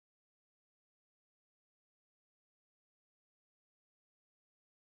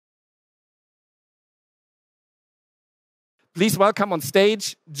please welcome on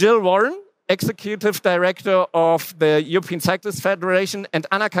stage Jill Warren, Executive Director of the European Cyclists Federation, and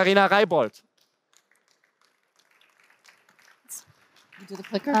Karina Reibold. You do the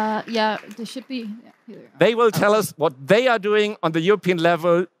clicker? Yeah, there should be. Yeah, here they will tell us what they are doing on the European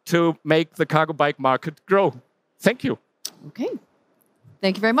level to make the cargo bike market grow. Thank you. Okay.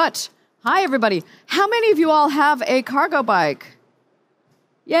 Thank you very much. Hi, everybody. How many of you all have a cargo bike?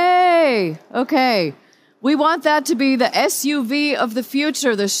 Yay! Okay. We want that to be the SUV of the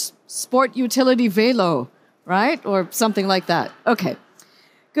future, the sport utility velo, right? Or something like that. Okay.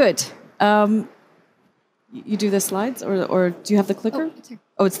 Good. You do the slides, or do you have the clicker? Oh, it's here.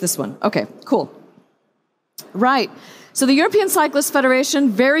 Oh, it's this one. Okay, cool. Right. So the European Cyclists Federation,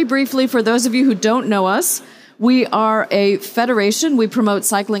 very briefly, for those of you who don't know us, we are a federation. We promote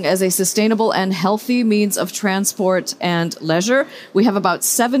cycling as a sustainable and healthy means of transport and leisure. We have about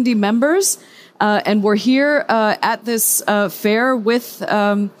 70 members, and we're here at this fair with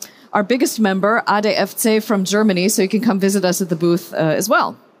our biggest member, ADFC from Germany, so you can come visit us at the booth as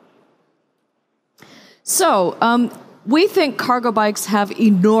well. So we think cargo bikes have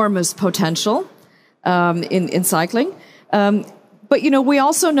enormous potential in cycling. But, we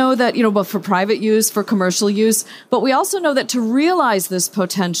also know that, both for private use, for commercial use, but we also know that to realize this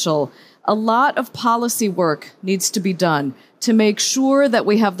potential, a lot of policy work needs to be done to make sure that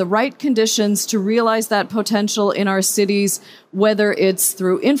we have the right conditions to realize that potential in our cities, whether it's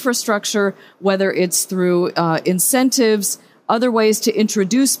through infrastructure, whether it's through incentives, other ways to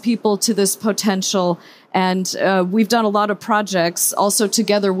introduce people to this potential. And we've done a lot of projects also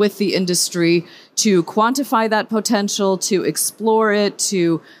together with the industry to quantify that potential, to explore it,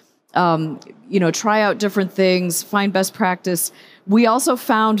 to, try out different things, find best practice. We also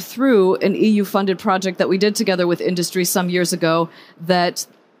found through an EU-funded project that we did together with industry some years ago that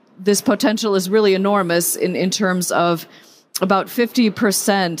this potential is really enormous in terms of about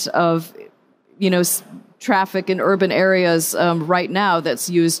 50% of, traffic in urban areas right now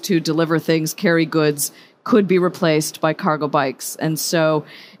that's used to deliver things, carry goods, could be replaced by cargo bikes. And so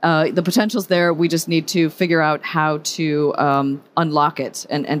the potential's there. We just need to figure out how to unlock it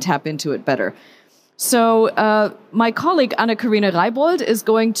and tap into it better. So my colleague, Karina Reibold, is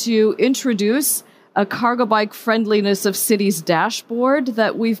going to introduce a cargo bike friendliness of cities dashboard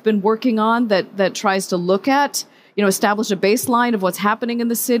that we've been working on that tries to look at, establish a baseline of what's happening in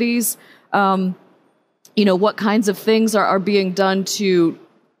the cities, what kinds of things are being done to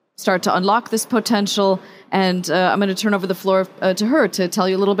start to unlock this potential. And I'm going to turn over the floor to her to tell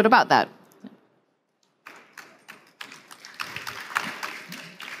you a little bit about that.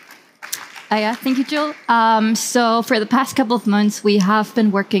 Yeah, thank you, Jill. So for the past couple of months, we have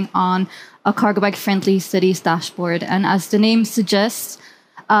been working on a cargo bike friendly cities dashboard. And as the name suggests,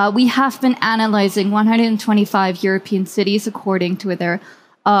 we have been analyzing 125 European cities according to their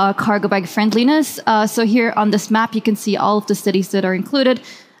cargo bike friendliness. So here on this map, you can see all of the cities that are included.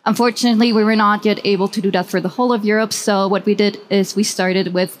 Unfortunately, we were not yet able to do that for the whole of Europe. So what we did is we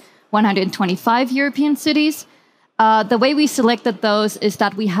started with 125 European cities. The way we selected those is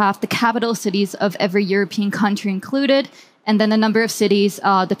that we have the capital cities of every European country included. And then the number of cities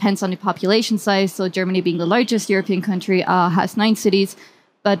depends on the population size. So Germany, being the largest European country, has 9 cities.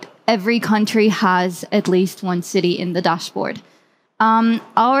 But every country has at least 1 city in the dashboard.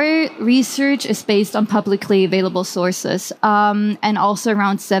 Our research is based on publicly available sources and also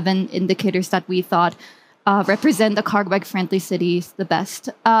around 7 indicators that we thought represent the cargo bike friendly cities the best.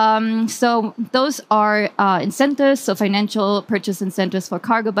 So those are incentives, so financial purchase incentives for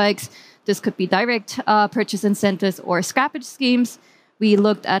cargo bikes. This could be direct purchase incentives or scrappage schemes. We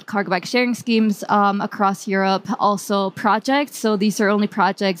looked at cargo bike sharing schemes across Europe, also projects. So these are only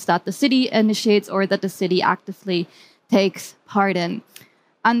projects that the city initiates or that the city actively takes part in.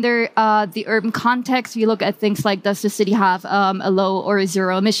 Under the urban context, we look at things like, does the city have a low or a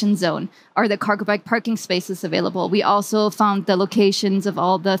zero emission zone? Are the cargo bike parking spaces available? We also found the locations of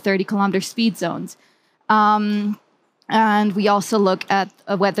all the 30-kilometer speed zones. And we also look at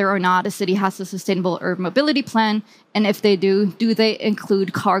whether or not a city has a sustainable urban mobility plan. And if they do they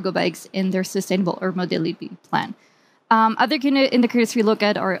include cargo bikes in their sustainable urban mobility plan? Other indicators we look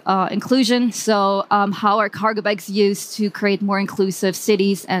at are inclusion. So how are cargo bikes used to create more inclusive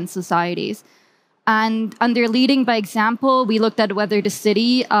cities and societies? And under leading by example, we looked at whether the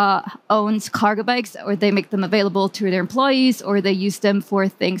city owns cargo bikes or they make them available to their employees or they use them for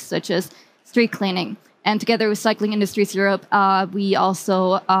things such as street cleaning. And together with Cycling Industries Europe, we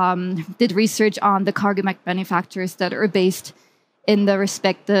also did research on the cargo bike manufacturers that are based in the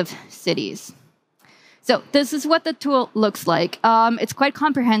respective cities. So this is what the tool looks like. It's quite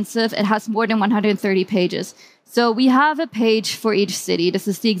comprehensive. It has more than 130 pages. So we have a page for each city. This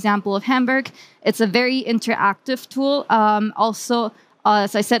is the example of Hamburg. It's a very interactive tool. Also,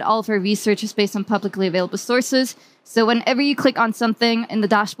 as I said, all of our research is based on publicly available sources. So whenever you click on something in the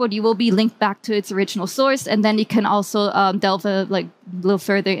dashboard, you will be linked back to its original source, and then you can also delve a little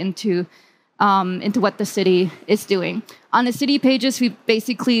further into what the city is doing. On the city pages, we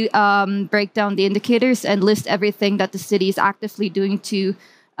basically break down the indicators and list everything that the city is actively doing to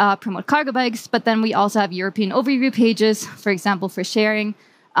promote cargo bikes. But then we also have European overview pages, for example, for sharing.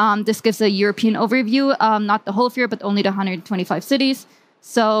 This gives a European overview, not the whole of Europe, but only the 125 cities.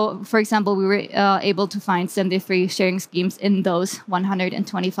 So, for example, we were able to find 73 sharing schemes in those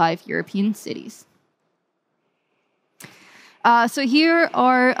 125 European cities. So here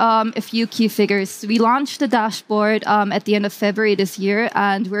are a few key figures. We launched the dashboard at the end of February this year,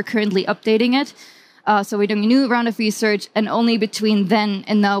 and we're currently updating it. So we're doing a new round of research, and only between then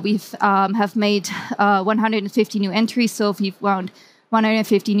and now we've have made 150 new entries. So we've found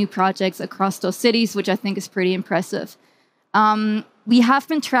 150 new projects across those cities, which I think is pretty impressive. We have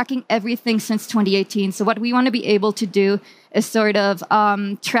been tracking everything since 2018. So what we want to be able to do is sort of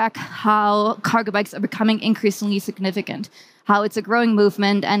track how cargo bikes are becoming increasingly significant, how it's a growing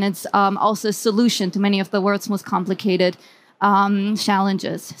movement, and it's also a solution to many of the world's most complicated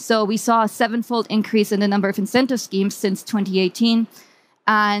challenges. So we saw a 7-fold increase in the number of incentive schemes since 2018.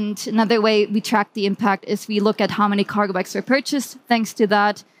 And another way we track the impact is we look at how many cargo bikes were purchased. Thanks to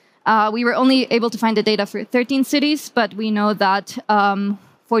that, we were only able to find the data for 13 cities, but we know that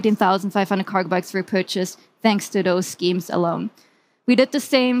 14,500 cargo bikes were purchased thanks to those schemes alone. We did the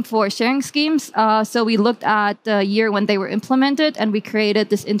same for sharing schemes. So we looked at the year when they were implemented, and we created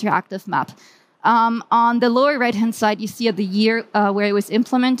this interactive map. On the lower right-hand side, you see the year where it was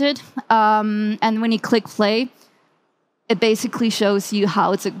implemented. And when you click play, it basically shows you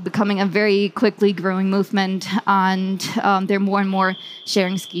how it's becoming a very quickly growing movement, and there are more and more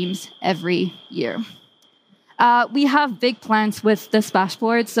sharing schemes every year. We have big plans with this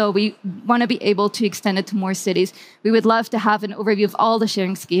dashboard, so we want to be able to extend it to more cities. We would love to have an overview of all the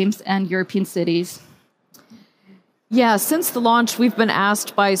sharing schemes and European cities. Yeah, since the launch, we've been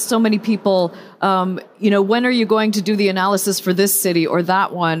asked by so many people, when are you going to do the analysis for this city or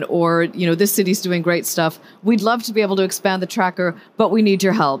that one, or, this city's doing great stuff. We'd love to be able to expand the tracker, but we need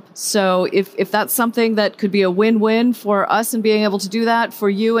your help. So if that's something that could be a win-win for us and being able to do that, for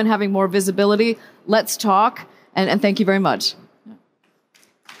you and having more visibility, let's talk. And thank you very much.